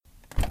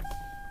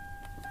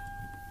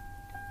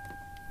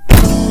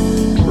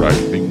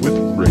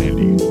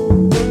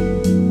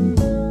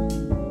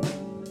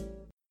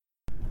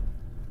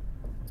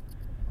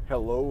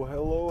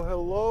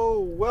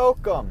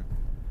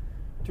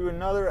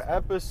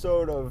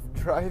episode of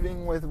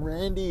Driving with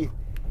Randy.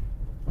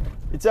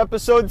 It's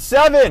episode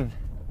 7.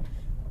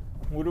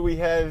 What do we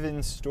have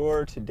in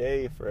store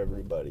today for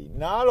everybody?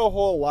 Not a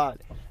whole lot.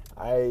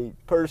 I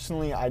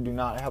do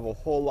not have a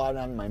whole lot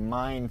on my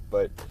mind,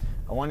 but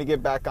I want to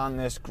get back on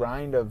this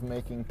grind of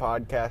making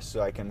podcasts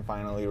so I can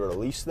finally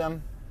release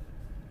them.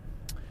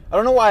 I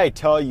don't know why I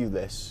tell you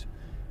this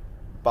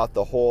about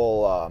the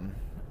whole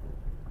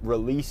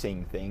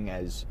releasing thing,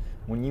 as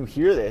when you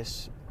hear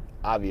this,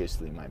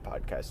 obviously my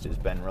podcast has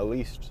been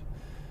released.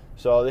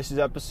 So this is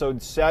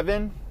episode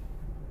 7,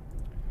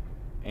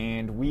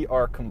 and we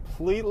are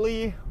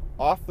completely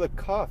off the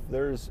cuff.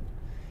 There's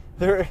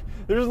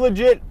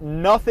legit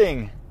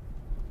nothing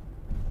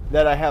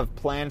that I have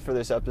planned for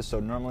this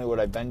episode. Normally what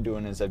I've been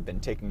doing is I've been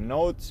taking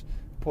notes,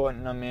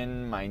 putting them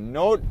in my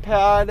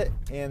notepad,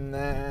 and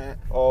then,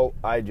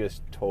 I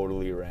just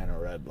totally ran a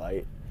red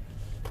light.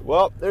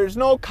 Well, there's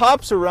no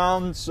cops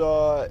around,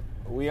 so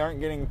we aren't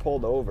getting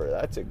pulled over.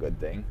 That's a good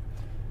thing.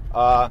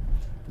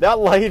 That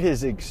light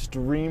is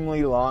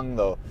extremely long,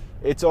 though.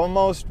 It's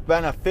almost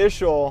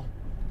beneficial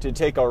to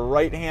take a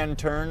right-hand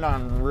turn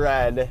on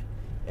red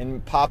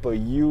and pop a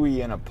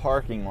U-ey in a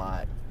parking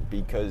lot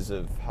because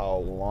of how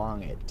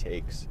long it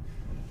takes.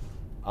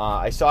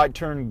 I saw it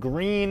turn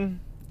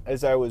green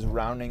as I was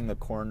rounding the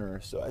corner,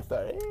 so I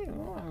thought,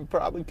 I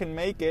probably can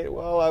make it.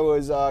 Well, I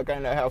was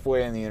kind of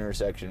halfway in the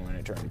intersection when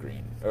it turned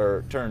green,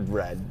 or turned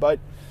red, but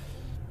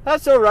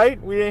that's all right.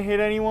 We didn't hit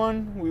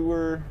anyone. We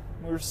were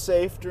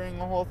safe during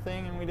the whole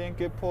thing, and we didn't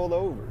get pulled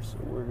over, so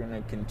we're going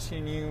to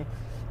continue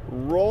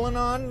rolling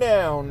on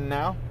down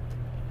now.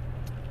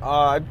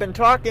 I've been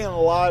talking a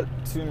lot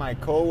to my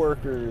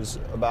coworkers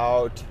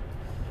about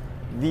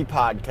the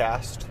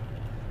podcast,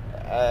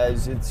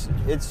 as it's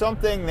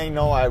something they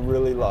know I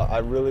really love. I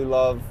really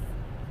love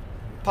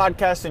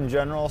podcasts in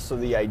general, so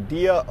the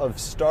idea of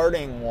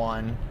starting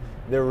one,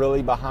 they're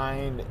really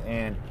behind,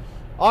 and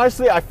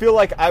honestly, I feel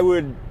like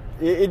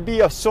it'd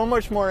be so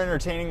much more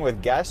entertaining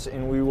with guests,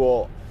 and we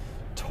will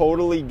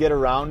totally get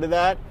around to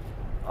that.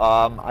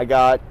 I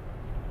got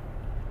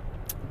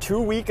 2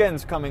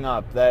 weekends coming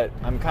up that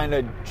I'm kind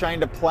of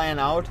trying to plan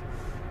out.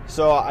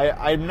 So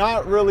I'm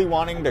not really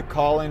wanting to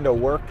call into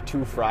work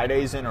 2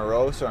 Fridays in a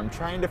row, so I'm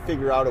trying to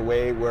figure out a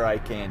way where I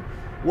can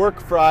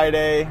work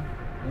Friday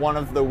one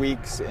of the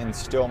weeks and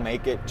still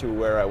make it to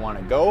where I want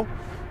to go.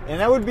 And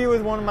that would be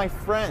with one of my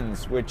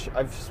friends, which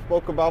I've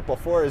spoke about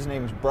before. His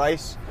name's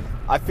Bryce.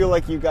 I feel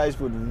like you guys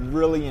would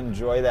really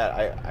enjoy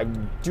that. I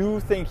do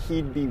think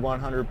he'd be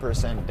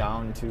 100%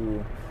 down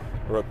to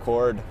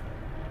record.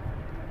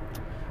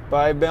 But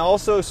I've been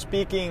also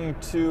speaking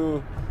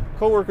to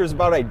coworkers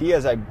about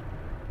ideas. I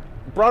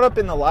brought up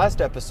in the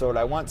last episode,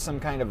 I want some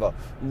kind of a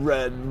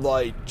red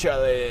light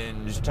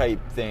challenge type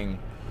thing.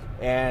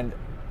 And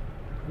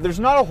there's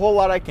not a whole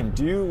lot I can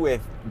do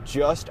with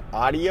just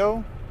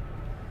audio.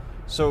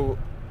 So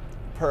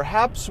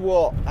perhaps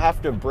we'll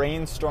have to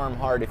brainstorm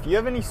hard. If you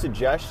have any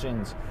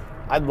suggestions,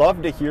 I'd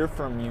love to hear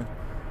from you.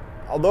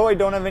 Although I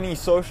don't have any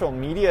social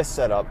media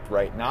set up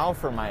right now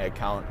for my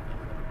account,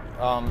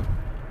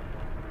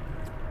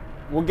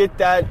 we'll get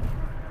that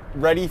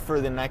ready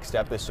for the next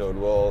episode.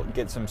 We'll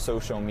get some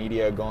social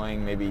media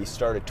going, maybe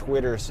start a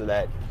Twitter so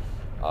that,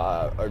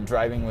 or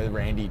Driving with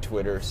Randy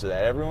Twitter, so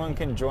that everyone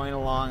can join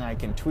along. I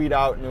can tweet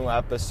out new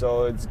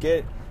episodes,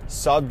 get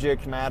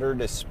subject matter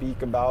to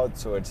speak about,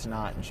 so it's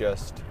not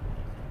just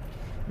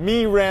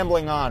me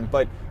rambling on.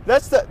 But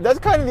that's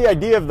kind of the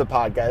idea of the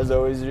podcast,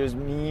 though, is just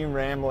me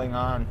rambling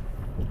on.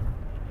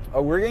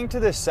 We're getting to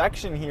this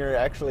section here,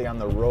 actually, on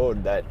the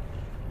road that,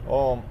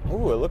 it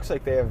looks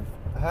like they have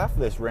half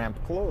this ramp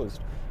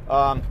closed.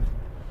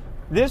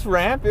 This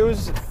ramp, it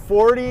was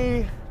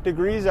 40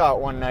 degrees out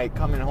one night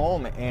coming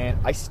home, and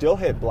I still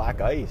hit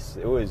black ice.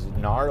 It was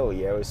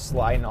gnarly. I was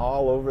sliding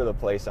all over the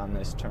place on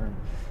this turn.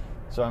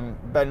 So I'm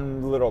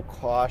been a little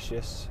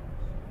cautious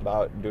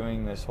about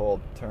doing this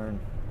whole turn.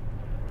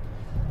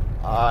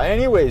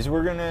 Anyways,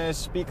 we're going to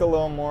speak a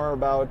little more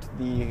about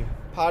the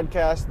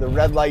podcast, the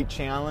Red Light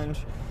Challenge.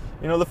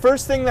 You know, the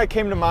first thing that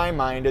came to my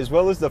mind, as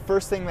well as the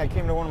first thing that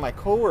came to one of my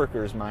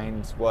coworkers'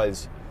 minds,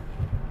 was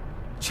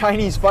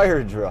Chinese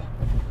fire drill.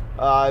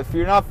 If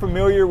you're not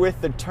familiar with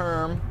the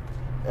term,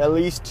 at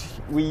least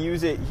we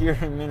use it here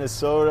in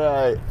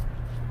Minnesota.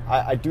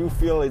 I do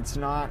feel it's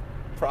not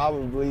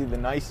probably the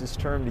nicest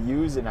term to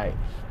use, and I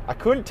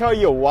couldn't tell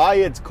you why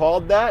it's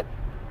called that.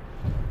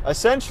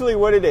 Essentially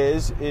what it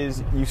is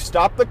you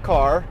stop the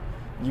car,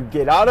 you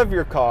get out of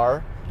your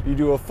car, you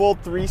do a full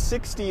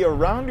 360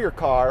 around your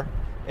car,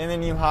 and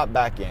then you hop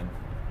back in.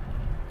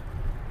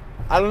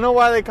 I don't know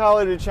why they call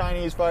it a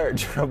Chinese fire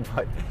drill,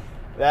 but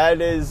that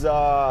was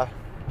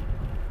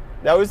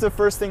the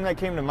first thing that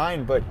came to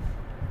mind. But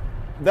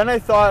then I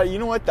thought, you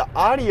know what, the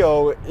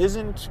audio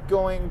isn't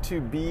going to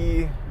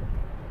be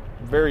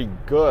very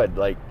good.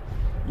 Like,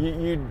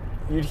 you'd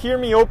hear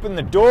me open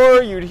the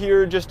door, you'd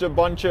hear just a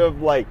bunch of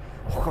the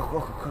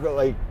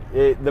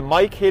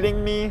mic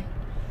hitting me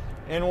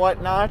and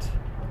whatnot,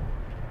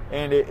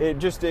 and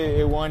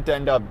it won't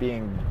end up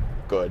being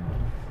good.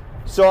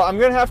 So I'm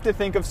going to have to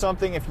think of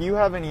something. If you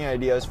have any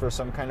ideas for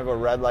some kind of a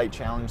red light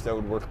challenge that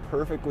would work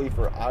perfectly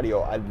for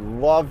audio, I'd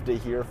love to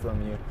hear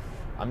from you.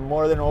 I'm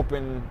more than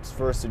open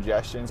for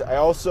suggestions. I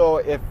also,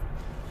 if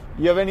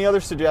you have any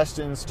other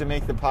suggestions to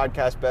make the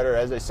podcast better,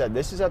 as I said,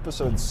 this is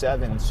episode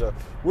 7. So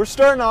we're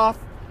starting off,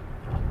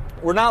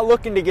 we're not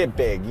looking to get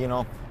big,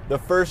 The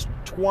first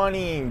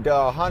 20 to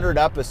 100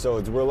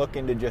 episodes, we're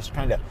looking to just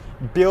kind of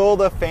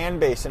build a fan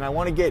base. And I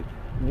want to get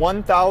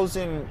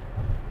 1,000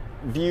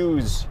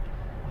 views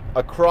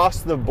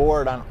across the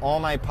board on all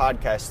my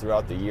podcasts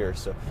throughout the year.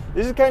 So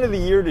this is kind of the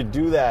year to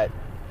do that.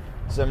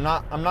 So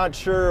I'm not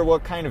sure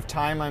what kind of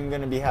time I'm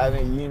going to be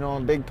having. A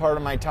big part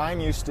of my time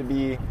used to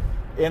be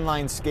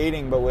inline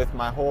skating, but with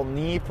my whole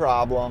knee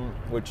problem,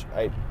 which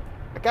I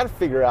got to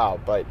figure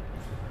out, but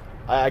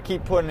I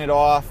keep putting it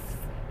off.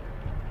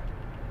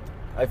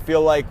 I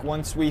feel like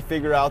once we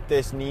figure out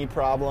this knee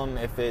problem,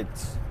 if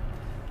it's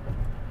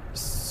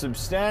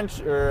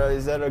substantial, or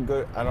is that a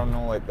good, I don't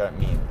know what that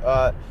means.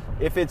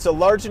 If it's a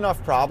large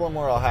enough problem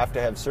where I'll have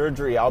to have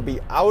surgery, I'll be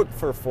out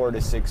for 4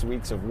 to 6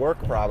 weeks of work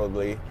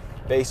probably,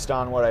 based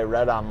on what I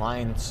read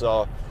online.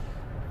 So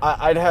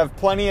I'd have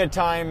plenty of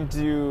time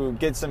to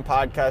get some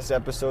podcast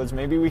episodes.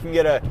 Maybe we can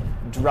get a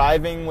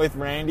driving with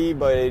Randy,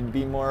 but it'd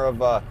be more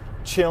of a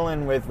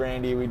chilling with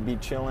Randy. We'd be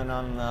chilling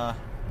on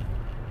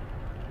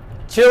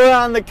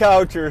the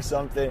couch or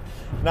something.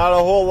 Not a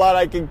whole lot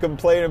I can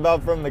complain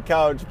about from the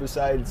couch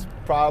besides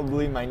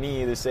probably my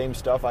knee, the same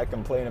stuff I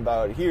complain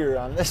about here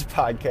on this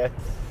podcast.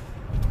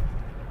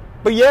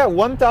 But yeah,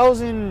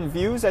 1,000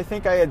 views, I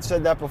think I had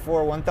said that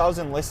before,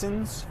 1,000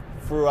 listens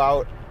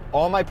throughout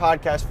all my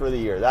podcasts for the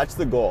year. That's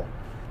the goal.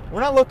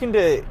 We're not looking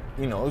to,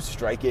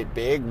 strike it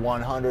big,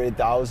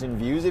 100,000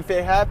 views. If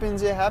it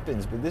happens, it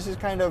happens. But this is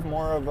kind of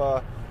more of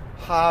a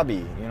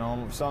hobby,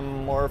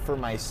 some more for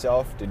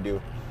myself to do.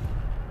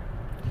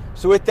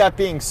 So with that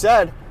being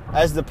said,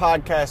 as the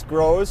podcast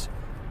grows,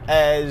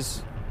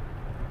 as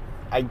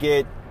I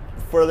get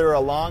further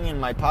along in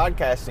my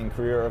podcasting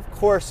career, of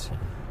course,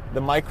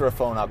 the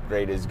microphone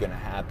upgrade is going to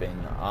happen.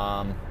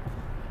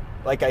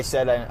 Like I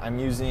said, I'm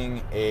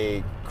using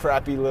a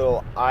crappy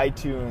little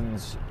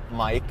iTunes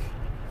mic.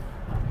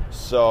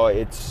 So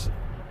it's,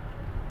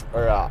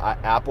 or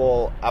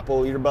Apple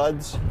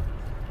earbuds.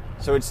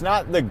 So it's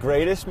not the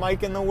greatest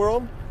mic in the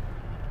world.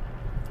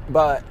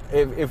 But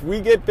if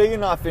we get big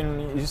enough,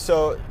 and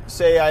so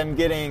say I'm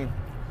getting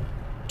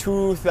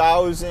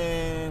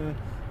 2,000,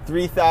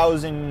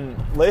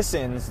 3,000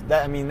 listens,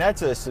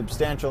 that's a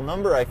substantial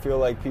number. I feel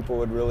like people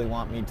would really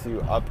want me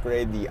to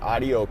upgrade the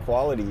audio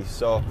quality.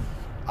 So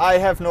I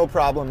have no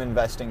problem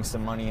investing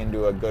some money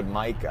into a good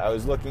mic. I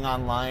was looking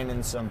online,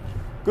 and some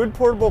good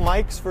portable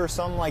mics for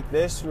something like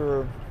this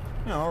were,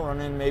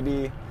 running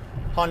maybe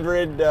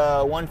 100,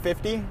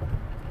 150.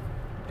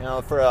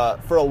 For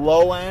a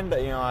low end,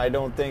 I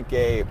don't think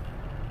a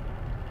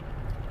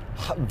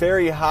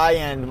very high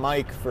end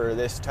mic for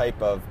this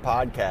type of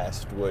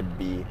podcast would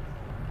be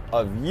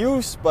of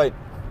use, but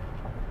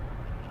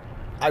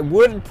I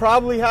would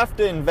probably have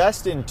to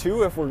invest in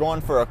 2 if we're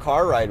going for a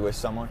car ride with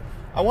someone.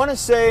 I want to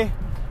say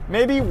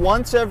maybe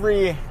once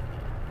every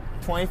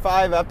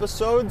 25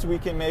 episodes we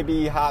can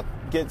maybe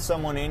get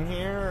someone in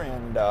here,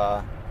 and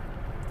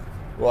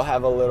we'll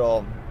have a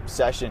little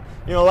session.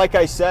 Like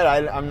I said,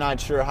 I'm not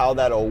sure how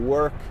that'll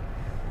work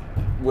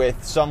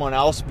with someone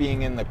else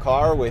being in the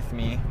car with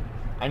me.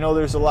 I know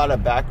there's a lot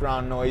of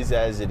background noise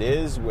as it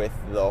is with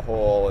the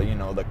whole,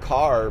 the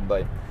car,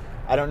 but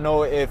I don't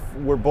know if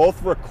we're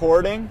both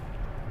recording.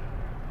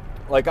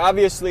 Like,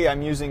 obviously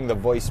I'm using the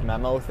voice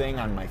memo thing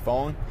on my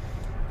phone.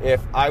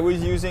 If I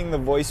was using the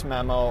voice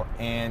memo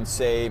and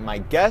say my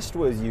guest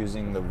was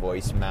using the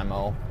voice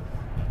memo,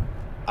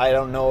 I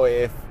don't know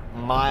if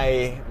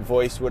my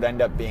voice would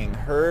end up being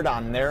heard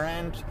on their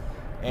end,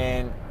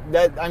 and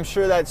that I'm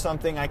sure that's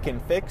something I can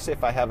fix.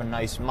 If I have a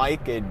nice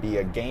mic, it'd be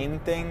a gain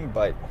thing,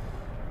 but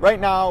right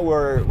now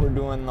we're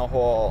doing the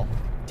whole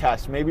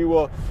test. Maybe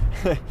we'll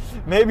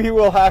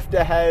have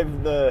to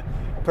have the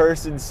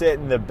person sit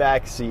in the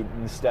back seat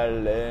instead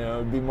of,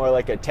 it'd be more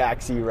like a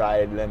taxi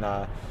ride than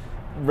a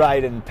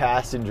ride and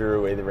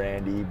passenger with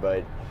Randy.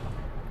 But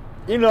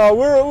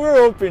we're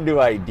open to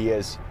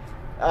ideas.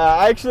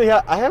 Actually,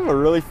 I have a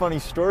really funny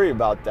story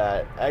about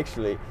that,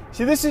 actually.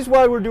 See, this is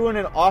why we're doing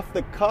it off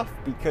the cuff,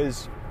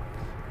 because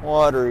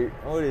what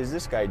is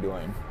this guy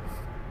doing?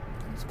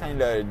 It's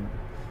kind of,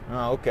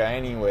 okay,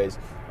 anyways.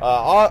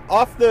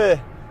 Off the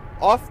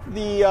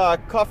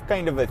cuff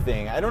kind of a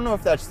thing. I don't know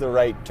if that's the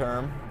right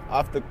term.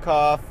 Off the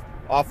cuff,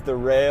 off the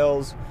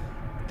rails.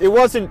 It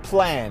wasn't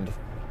planned.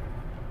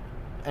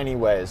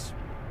 Anyways.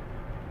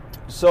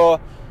 So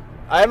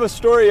I have a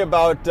story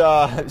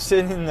about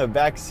sitting in the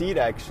back seat,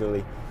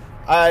 actually.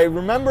 I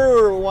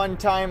remember one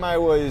time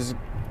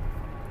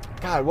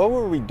God, what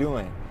were we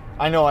doing?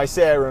 I know, I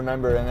say I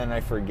remember and then I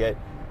forget.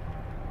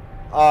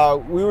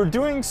 We were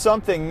doing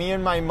something, me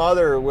and my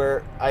mother,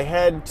 where I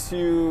had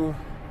to...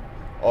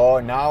 Oh,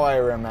 now I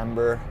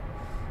remember.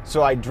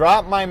 So I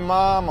dropped my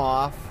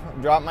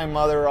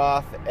mother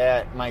off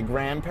at my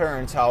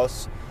grandparents'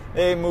 house,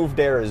 They moved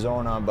to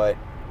Arizona, but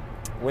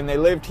when they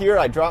lived here,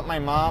 I dropped my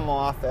mom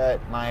off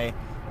at my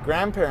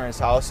grandparents'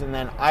 house, and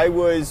then I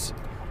was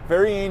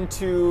very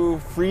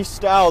into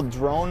freestyle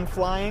drone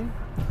flying.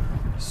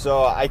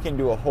 So I can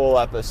do a whole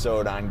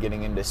episode on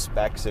getting into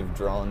specs of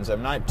drones.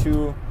 I'm not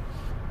too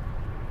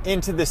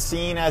into the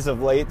scene as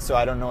of late, so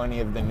I don't know any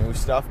of the new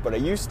stuff, but I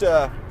used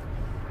to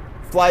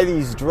fly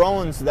these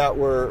drones that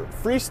were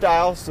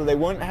freestyle, so they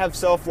wouldn't have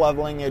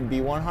self-leveling. It'd be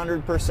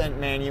 100%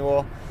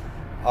 manual.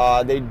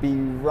 They'd be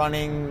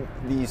running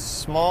these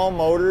small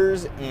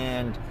motors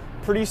and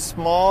pretty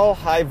small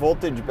high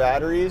voltage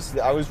batteries.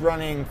 I was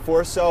running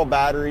 4-cell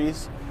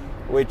batteries,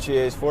 which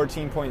is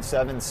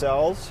 14.7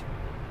 cells,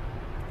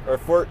 or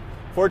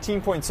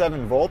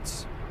 14.7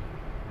 volts,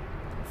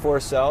 4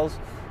 cells.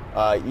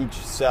 Each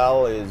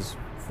cell is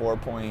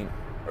 3.8,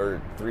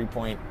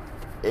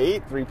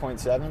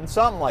 3.7,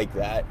 something like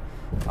that.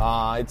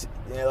 It's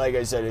like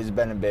I said, it's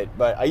been a bit,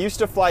 but I used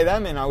to fly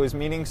them, and I was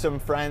meeting some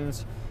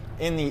friends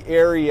in the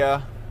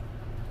area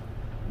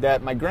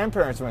that my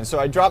grandparents were in. So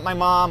I dropped my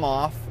mom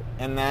off,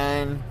 and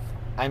then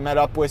I met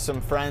up with some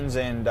friends,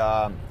 and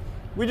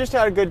we just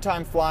had a good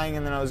time flying,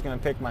 and then I was going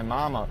to pick my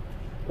mom up.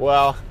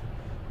 Well,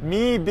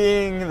 me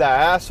being the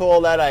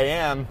asshole that I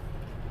am,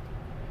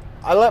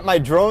 I let my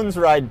drones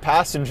ride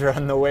passenger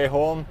on the way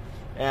home,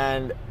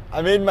 and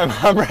I made my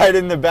mom ride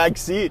in the back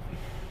seat.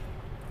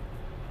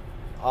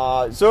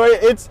 So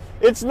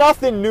it's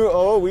nothing new.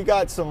 Oh, we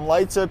got some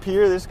lights up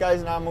here. This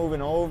guy's not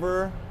moving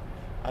over.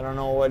 I don't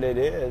know what it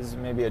is.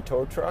 Maybe a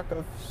tow truck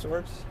of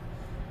sorts.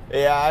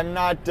 Yeah,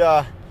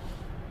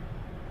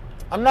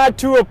 I'm not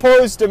too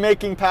opposed to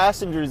making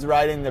passengers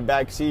ride in the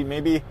back seat.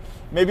 Maybe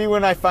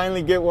when I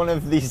finally get one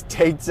of these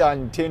dates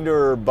on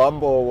Tinder or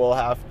Bumble, we'll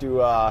have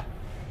to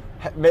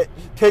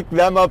pick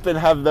them up and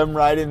have them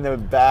ride in the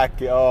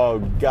back. Oh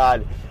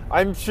God,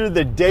 I'm sure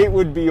the date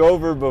would be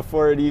over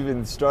before it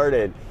even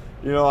started.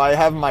 You know, I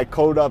have my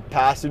coat up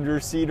passenger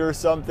seat or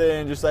something,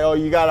 and just like, oh,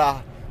 you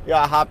gotta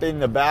hop in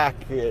the back.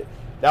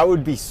 That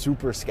would be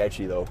super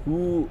sketchy though.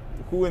 Who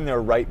in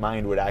their right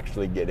mind would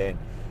actually get in?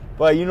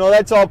 But you know,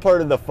 that's all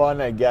part of the fun,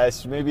 I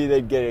guess. Maybe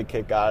they'd get a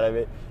kick out of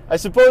it. I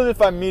suppose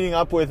if I'm meeting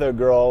up with a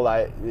girl,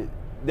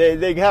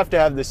 they have to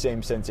have the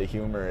same sense of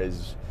humor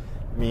as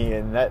me,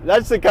 and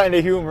that's the kind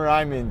of humor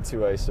I'm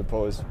into, I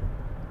suppose.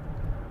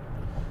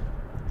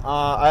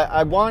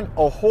 I want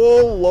a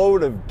whole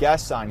load of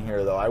guests on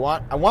here, though. I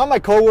want my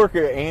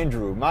coworker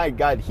Andrew. My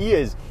God, he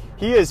is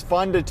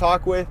fun to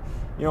talk with.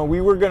 You know, me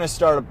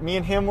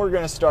and him were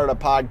gonna start a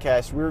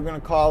podcast. We were gonna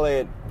call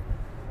it,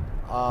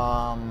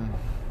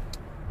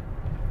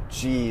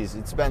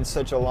 it's been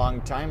such a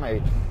long time.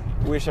 I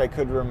wish I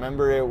could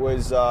remember. It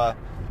was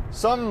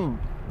some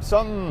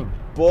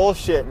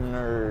bullshitting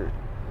or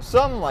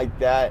something like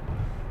that.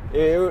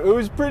 It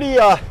was pretty.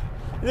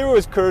 There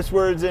was curse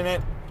words in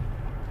it.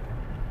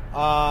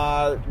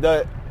 I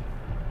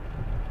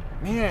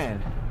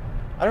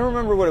don't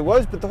remember what it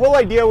was, but the whole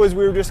idea was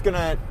we were just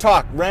gonna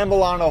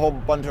ramble on a whole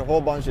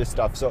bunch of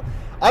stuff. So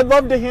I'd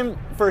love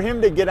for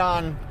him to get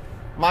on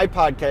my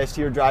podcast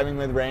here, Driving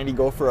with Randy,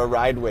 go for a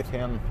ride with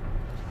him.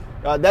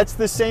 That's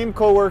the same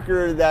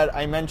coworker that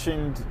I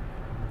mentioned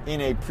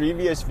in a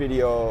previous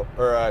video,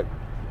 or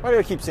why do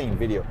I keep saying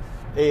video?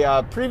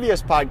 A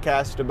previous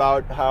podcast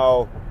about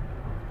how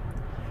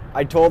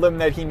I told him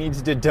that he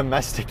needs to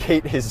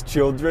domesticate his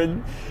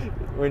children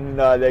when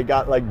they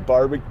got like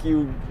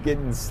barbecue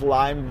getting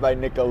slimed by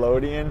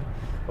Nickelodeon.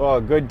 Oh,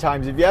 good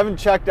times. If you haven't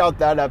checked out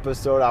that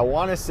episode, I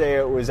want to say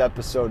it was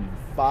episode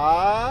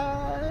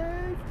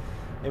 5.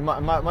 It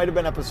might have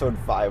been episode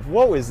 5.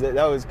 What was it?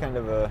 That was kind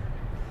of a...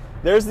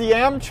 There's the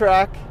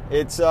Amtrak.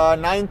 It's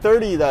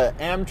 9:30. The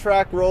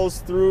Amtrak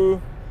rolls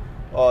through.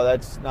 Oh,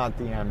 that's not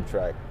the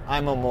Amtrak.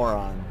 I'm a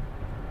moron.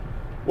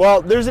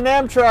 Well, there's an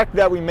Amtrak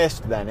that we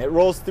missed then. It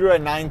rolls through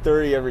at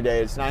 9:30 every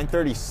day. It's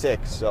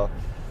 9:36, so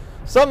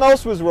something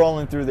else was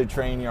rolling through the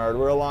train yard.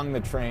 We're along the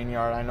train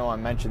yard. I know I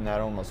mention that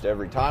almost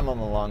every time I'm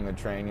along the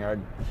train yard.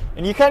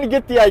 And you kind of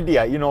get the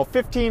idea. You know,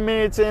 15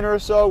 minutes in or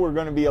so, we're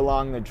going to be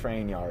along the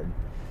train yard.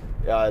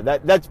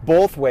 That's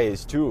both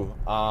ways, too,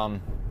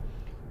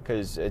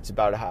 because it's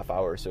about a half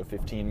hour, so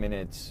 15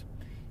 minutes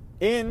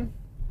in,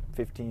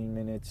 15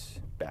 minutes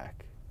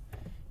back.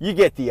 You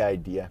get the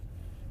idea.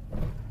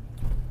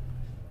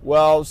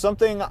 Well,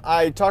 something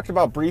I talked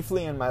about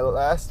briefly in my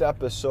last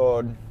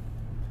episode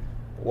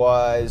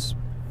was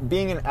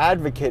being an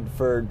advocate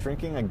for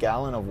drinking a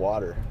gallon of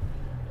water.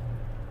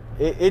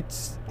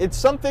 It's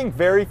something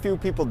very few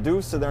people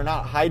do, so they're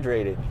not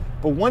hydrated.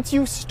 But once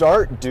you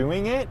start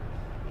doing it,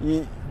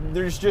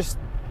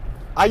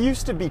 I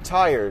used to be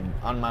tired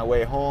on my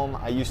way home.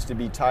 I used to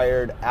be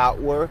tired at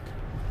work.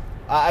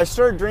 I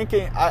started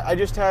drinking. I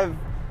just have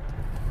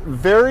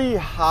very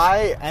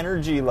high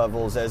energy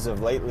levels as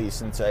of lately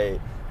since I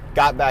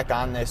got back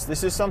on this.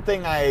 This is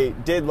something I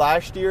did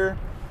last year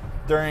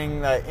during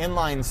the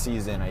inline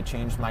season. I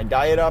changed my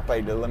diet up.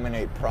 I'd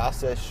eliminate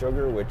processed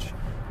sugar, which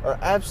are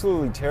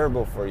absolutely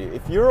terrible for you.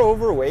 If you're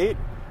overweight,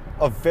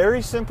 a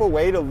very simple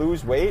way to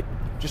lose weight,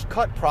 just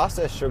cut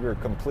processed sugar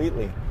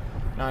completely.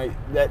 Now,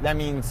 that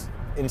means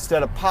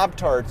instead of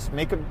Pop-Tarts,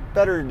 make a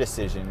better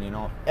decision,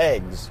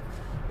 eggs.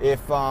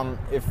 If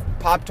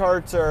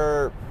Pop-Tarts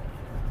are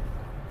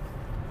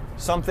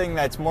something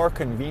that's more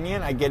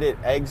convenient, I get it,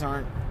 eggs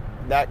aren't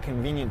that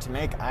convenient to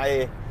make.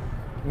 I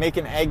make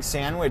an egg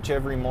sandwich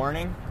every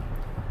morning,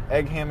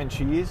 egg, ham, and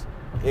cheese.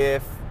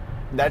 If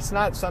that's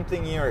not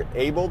something you're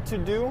able to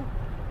do,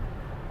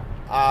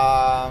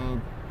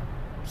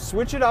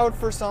 switch it out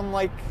for some,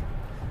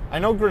 I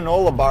know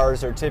granola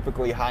bars are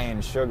typically high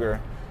in sugar.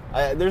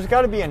 There's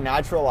got to be a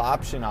natural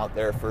option out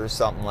there for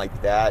something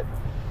like that.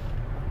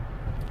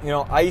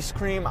 Ice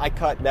cream, I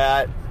cut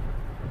that.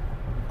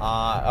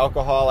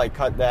 Alcohol, I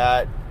cut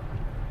that.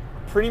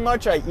 Pretty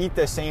much I eat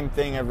the same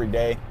thing every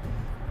day.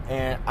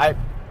 And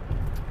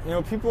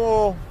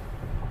people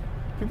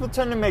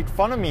tend to make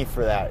fun of me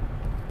for that.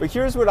 But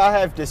here's what I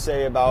have to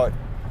say about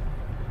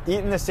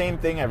eating the same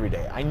thing every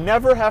day. I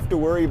never have to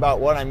worry about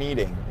what I'm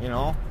eating,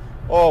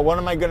 Oh, what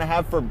am I going to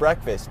have for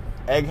breakfast?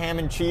 Egg, ham,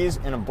 and cheese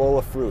and a bowl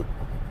of fruit.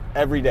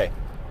 Every day.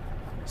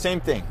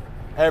 Same thing.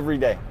 Every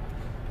day.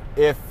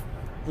 If,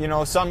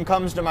 something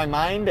comes to my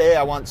mind, hey,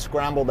 I want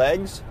scrambled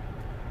eggs,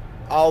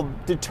 I'll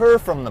deter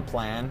from the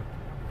plan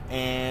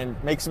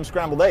and make some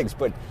scrambled eggs.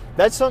 But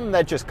that's something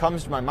that just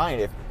comes to my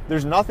mind. If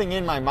there's nothing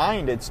in my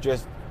mind, it's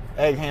just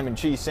egg, ham, and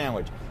cheese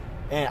sandwich.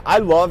 And I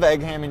love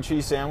egg, ham, and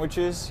cheese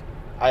sandwiches.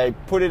 I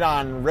put it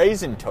on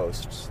raisin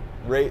toasts,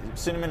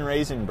 cinnamon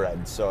raisin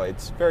bread, so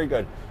it's very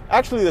good.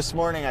 Actually, this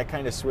morning I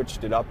kind of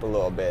switched it up a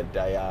little bit.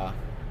 I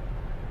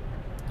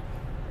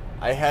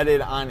had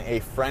it on a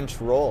French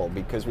roll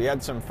because we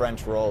had some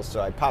French rolls,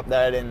 so I popped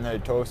that in the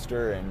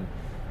toaster, and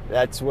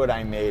that's what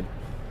I made.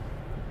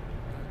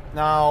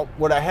 Now,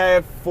 what I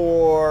have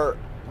for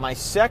my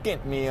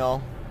second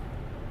meal,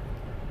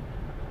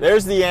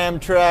 there's the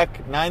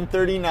Amtrak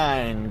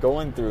 939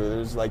 going through.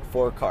 There's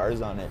 4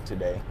 cars on it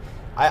today.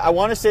 I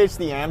want to say it's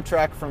the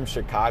Amtrak from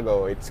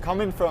Chicago. It's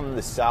coming from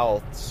the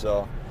south,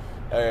 so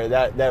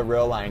that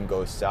rail line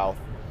goes south.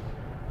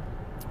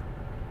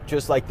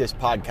 Just like this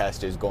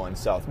podcast is going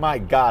south. My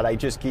God, I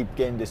just keep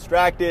getting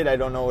distracted. I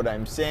don't know what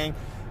I'm saying.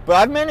 But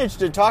I've managed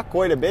to talk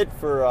quite a bit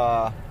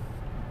for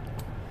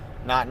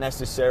not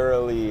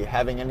necessarily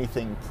having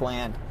anything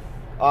planned.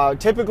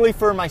 Typically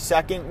for my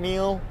second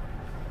meal,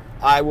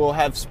 I will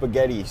have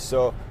spaghetti.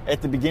 So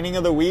at the beginning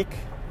of the week,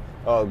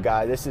 oh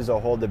God, this is a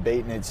whole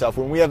debate in itself.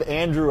 When we have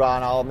Andrew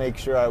on, I'll make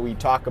sure we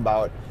talk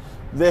about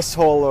this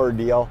whole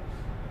ordeal.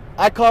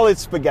 I call it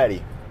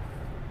spaghetti.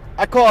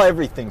 I call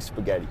everything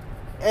spaghetti.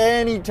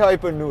 Any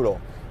type of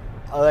noodle.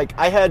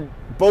 I had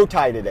bow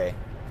tie today.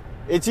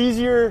 It's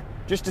easier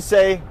just to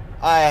say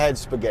I had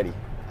spaghetti.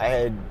 I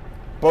had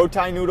bow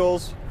tie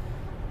noodles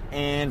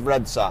and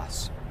red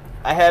sauce.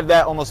 I have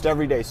that almost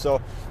every day.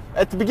 So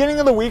at the beginning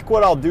of the week,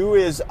 what I'll do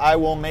is I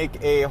will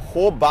make a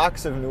whole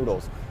box of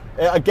noodles.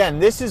 Again,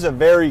 this is a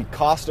very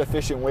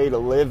cost-efficient way to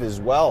live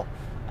as well.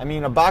 I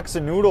mean, a box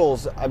of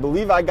noodles, I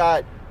believe I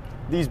got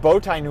these bow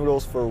tie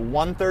noodles for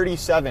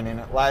 $137, and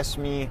it lasts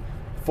me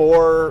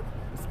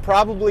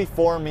probably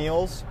 4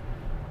 meals.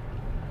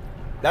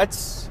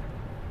 That's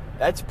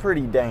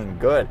pretty dang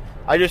good.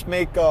 I just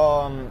make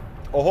a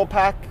whole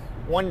pack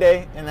one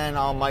day, and then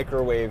I'll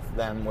microwave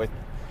them with.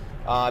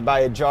 I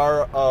buy a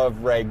jar of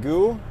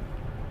ragu.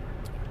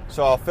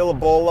 So I'll fill a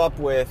bowl up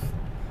with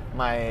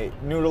my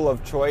noodle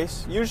of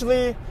choice.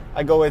 Usually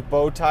I go with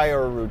bow tie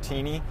or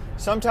rotini.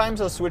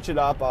 Sometimes I'll switch it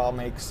up. I'll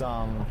make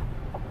some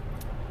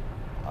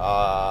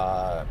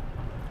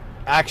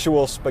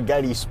actual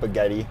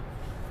spaghetti.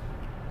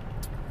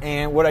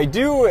 And what I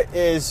do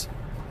is,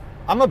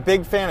 I'm a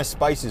big fan of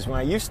spices. When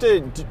I used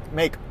to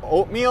make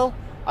oatmeal,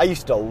 I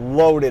used to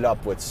load it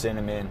up with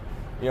cinnamon.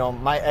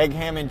 My egg,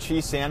 ham, and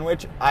cheese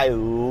sandwich, I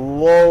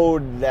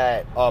load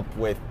that up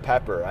with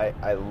pepper.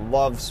 I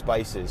love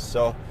spices.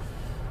 So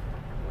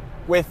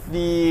with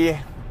the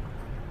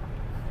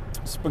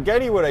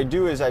spaghetti, what I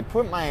do is I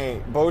put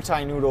my bow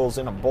tie noodles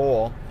in a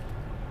bowl.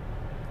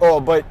 Oh,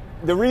 but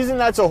the reason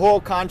that's a whole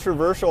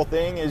controversial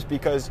thing is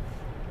because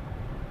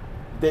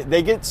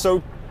they get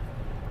so,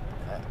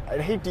 I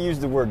hate to use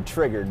the word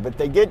triggered, but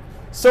they get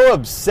so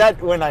upset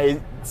when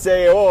I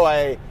say, oh,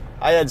 I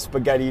had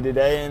spaghetti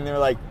today, and they're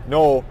like,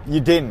 no, you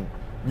didn't.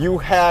 You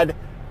had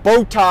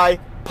bow tie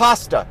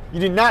pasta. You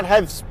did not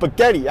have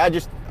spaghetti.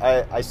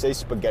 I say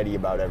spaghetti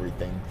about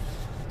everything.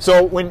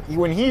 So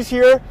when he's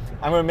here,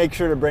 I'm going to make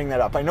sure to bring that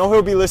up. I know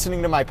he'll be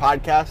listening to my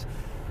podcast,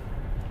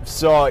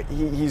 so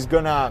he's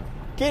going to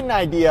get an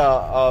idea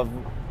of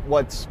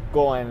what's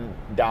going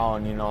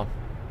down,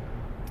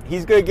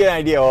 He's going to get an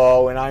idea,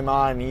 when I'm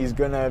on, he's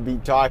going to be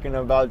talking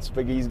about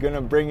spaghetti. He's going to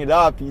bring it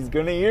up. He's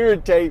going to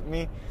irritate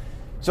me.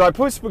 So I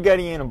put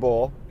spaghetti in a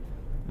bowl,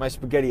 my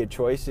spaghetti of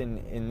choice.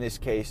 In this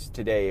case,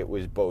 today, it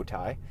was bow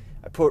tie.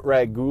 I put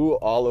ragu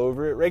all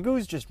over it. Ragu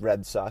is just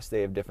red sauce.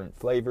 They have different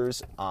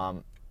flavors.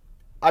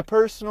 I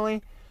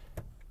personally,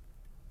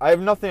 I have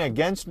nothing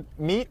against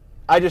meat.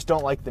 I just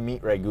don't like the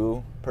meat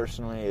ragu.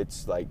 Personally,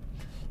 it's like,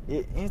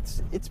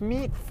 it's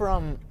meat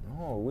from,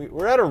 Oh,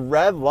 we're at a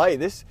red light.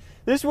 This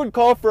would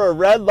call for a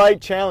red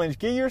light challenge.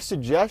 Get your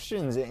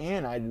suggestions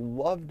in. I'd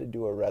love to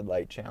do a red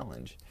light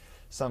challenge.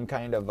 Some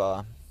kind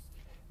of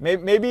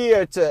maybe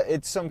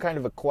it's some kind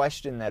of a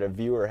question that a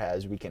viewer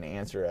has we can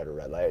answer at a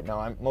red light.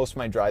 Now, most of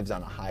my drive's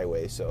on a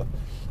highway, so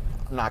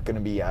I'm not going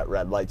to be at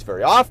red lights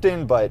very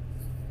often, but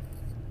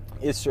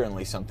it's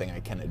certainly something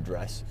I can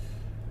address.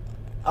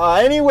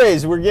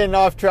 Anyways, we're getting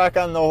off track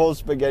on the whole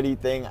spaghetti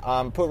thing.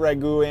 Put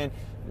ragu in.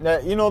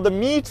 The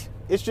meat,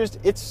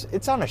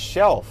 it's on a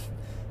shelf.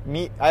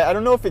 Meat, I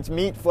don't know if it's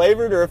meat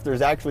flavored or if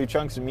there's actually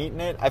chunks of meat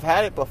in it. I've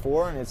had it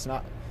before and it's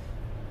not.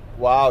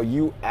 Wow,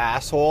 you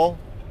asshole.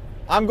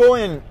 I'm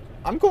going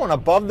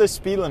above the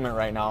speed limit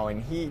right now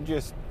and he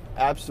just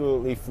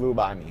absolutely flew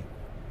by me.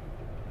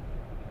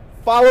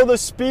 Follow the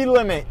speed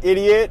limit,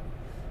 idiot.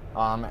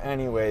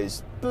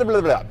 Anyways, blah,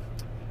 blah, blah.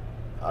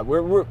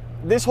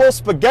 This whole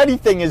spaghetti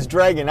thing is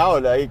dragging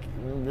out. Like,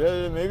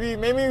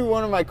 maybe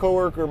one of my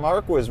coworker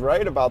Mark was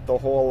right about the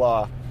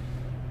whole.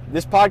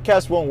 This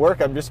podcast won't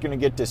work. I'm just going to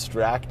get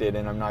distracted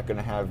and I'm not going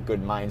to have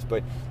good minds.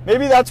 But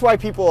maybe that's why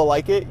people will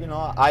like it.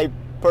 I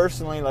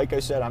personally, like I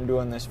said, I'm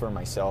doing this for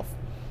myself.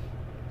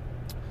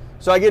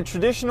 So I get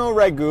traditional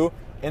ragu,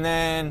 and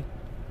then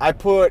I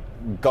put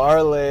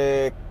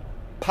garlic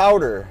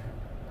powder.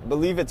 I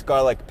believe it's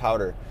garlic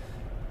powder.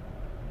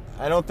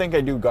 I don't think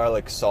I do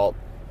garlic salt.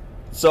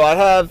 So I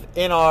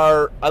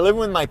live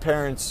with my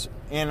parents.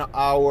 In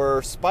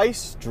our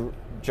spice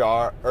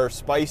jar or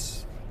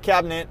spice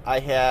cabinet, I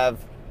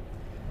have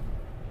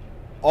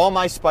all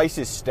my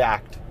spices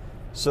stacked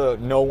so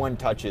no one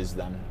touches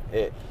them.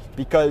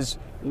 Because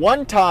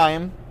one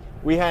time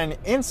we had an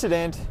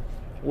incident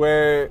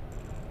where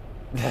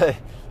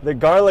the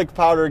garlic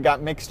powder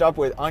got mixed up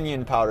with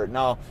onion powder.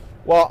 Now,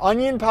 while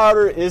onion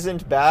powder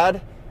isn't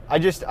bad,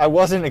 I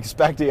wasn't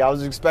expecting. I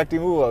was expecting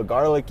a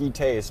garlicky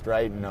taste,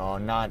 right? No,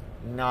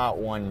 not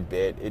one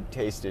bit. It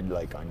tasted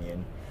like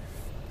onion.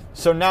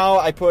 So now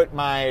I put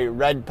my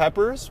red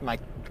peppers, my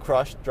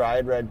crushed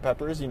dried red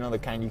peppers, the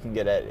kind you can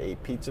get at a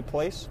pizza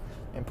place,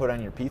 and put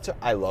on your pizza.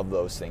 I love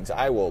those things.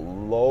 I will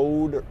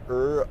load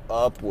her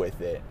up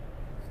with it.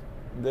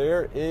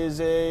 That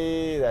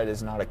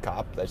is not a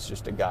cop. That's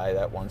just a guy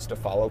that wants to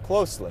follow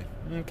closely.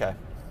 Okay.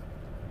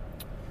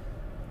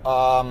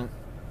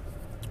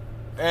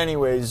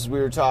 Anyways, we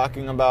were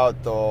talking about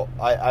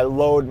I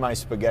load my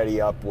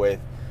spaghetti up with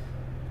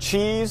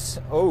cheese.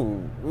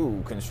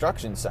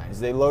 Construction signs.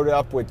 They load it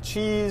up with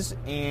cheese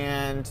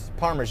and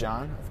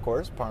Parmesan, of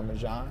course,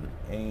 Parmesan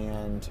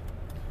and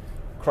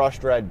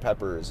crushed red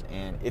peppers.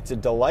 And it's a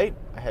delight.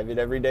 I have it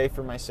every day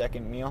for my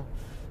second meal.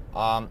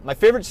 My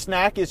favorite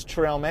snack is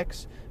trail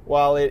mix.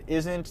 While it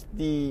isn't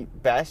the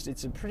best,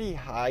 it's a pretty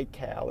high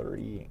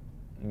calorie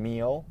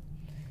meal.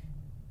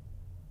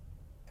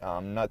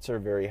 Nuts are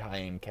very high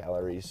in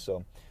calories,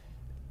 so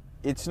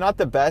it's not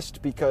the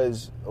best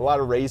because a lot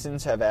of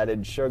raisins have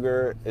added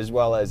sugar, as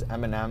well as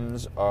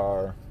M&Ms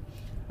are,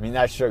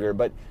 that's sugar,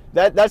 but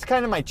that's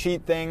kind of my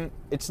cheat thing.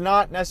 It's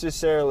not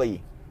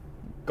necessarily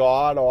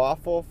god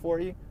awful for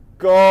you.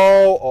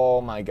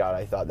 Oh my god,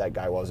 I thought that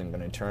guy wasn't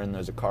going to turn.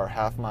 There's a car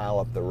half mile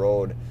up the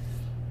road.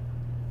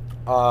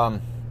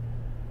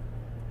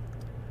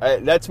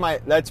 That's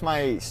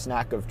my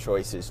snack of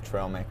choice is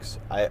trail mix.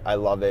 I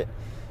love it.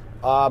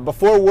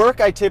 Before work,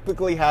 I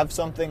typically have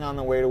something on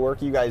the way to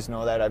work. You guys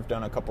know that. I've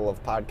done a couple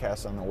of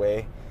podcasts on the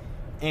way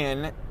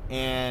in.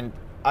 And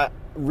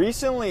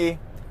recently,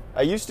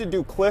 I used to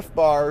do Cliff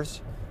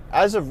Bars.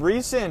 As of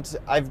recent,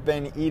 I've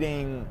been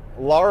eating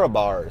Lara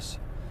Bars.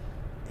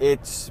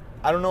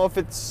 I don't know if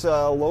it's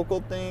a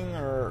local thing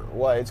or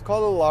what. It's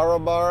called a Lara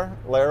Bar,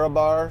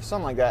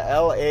 something like that.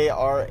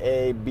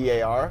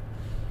 Larabar.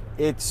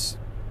 It's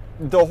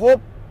the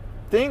whole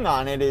thing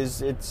on it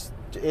is it's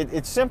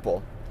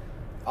simple.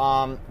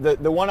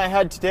 The one I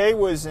had today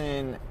was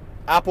in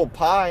apple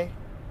pie.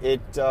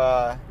 It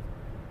has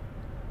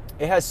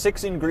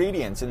 6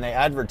 ingredients and they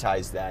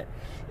advertise that.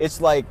 It's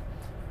like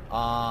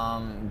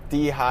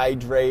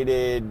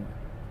dehydrated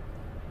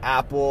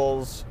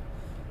apples,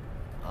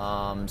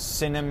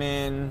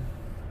 cinnamon,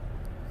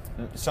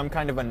 some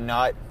kind of a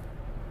nut.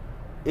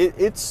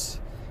 It's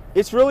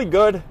really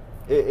good.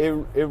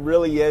 It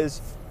really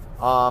is.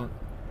 I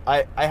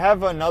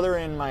have another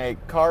in my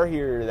car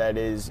here that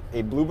is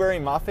a blueberry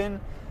muffin.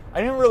 I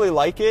didn't really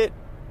like it.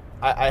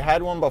 I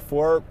had one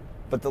before,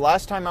 but the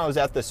last time I was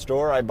at the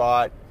store, I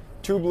bought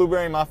 2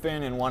 blueberry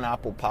muffin and 1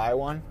 apple pie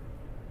one.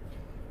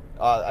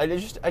 I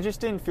just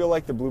didn't feel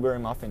like the blueberry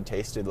muffin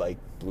tasted like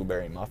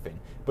blueberry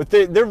muffin. But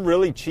they're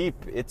really cheap.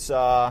 It's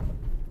there's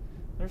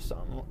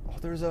some.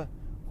 What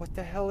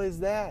the hell is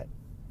that?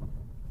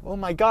 Oh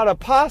my god, a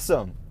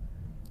possum!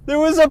 There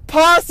was a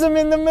possum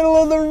in the middle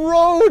of the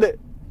road.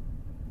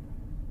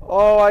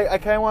 Oh, I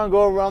kind of want to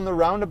go around the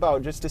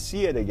roundabout just to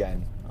see it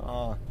again.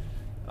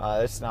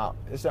 It's not.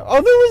 Oh,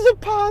 there was a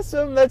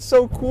possum. That's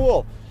so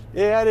cool.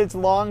 It had its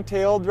long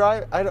tail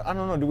drive. I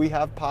don't know. Do we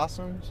have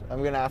possums?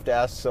 I'm gonna have to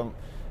ask some.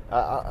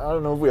 I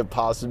don't know if we have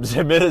possums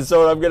in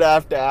Minnesota. I'm gonna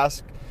have to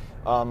ask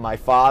my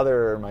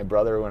father or my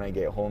brother when I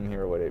get home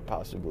here what it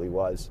possibly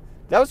was.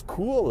 That was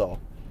cool though.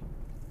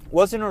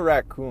 Wasn't a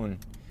raccoon.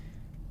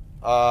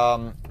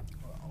 Larabars.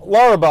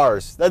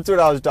 That's what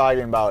I was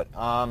talking about.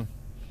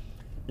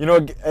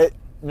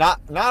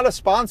 Not a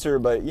sponsor,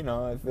 but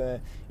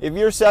if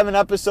you're 7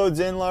 episodes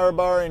in,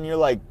 Larabar, and you're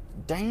like,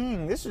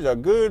 dang, this is a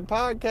good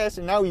podcast,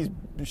 and now he's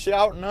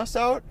shouting us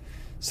out,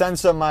 send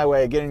some my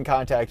way. Get in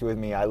contact with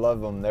me. I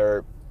love them.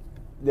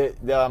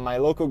 My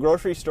local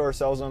grocery store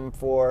sells them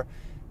for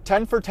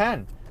 10 for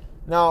 10.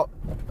 Now,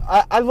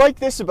 I like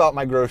this about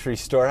my grocery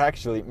store,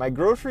 actually. My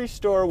grocery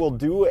store will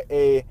do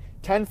a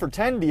 10 for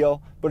 10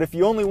 deal, but if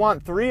you only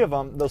want 3 of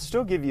them, they'll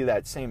still give you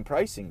that same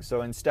pricing.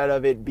 So instead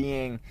of it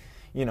being,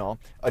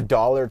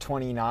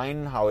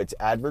 $1.29, how it's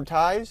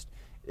advertised,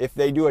 if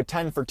they do a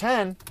 10 for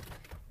 10,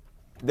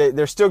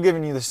 they're still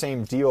giving you the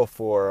same deal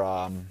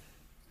for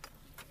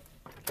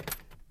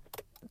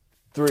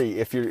 3.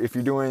 If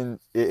you're doing,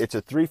 it's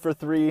a 3 for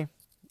 3,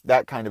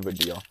 that kind of a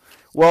deal.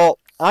 Well,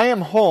 I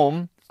am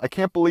home. I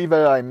can't believe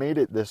that I made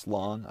it this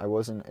long. I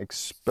wasn't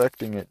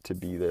expecting it to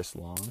be this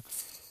long.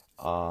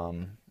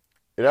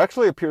 It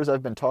actually appears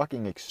I've been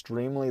talking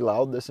extremely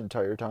loud this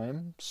entire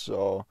time,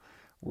 so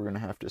we're going to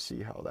have to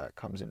see how that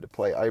comes into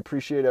play. I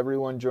appreciate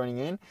everyone joining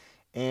in,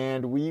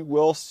 and we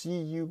will see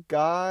you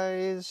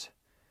guys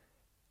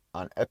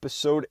on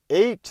episode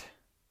 8.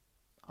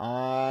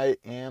 I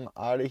am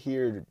out of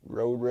here,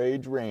 Road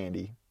Rage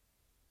Randy.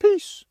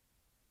 Peace.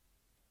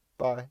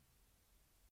 Bye.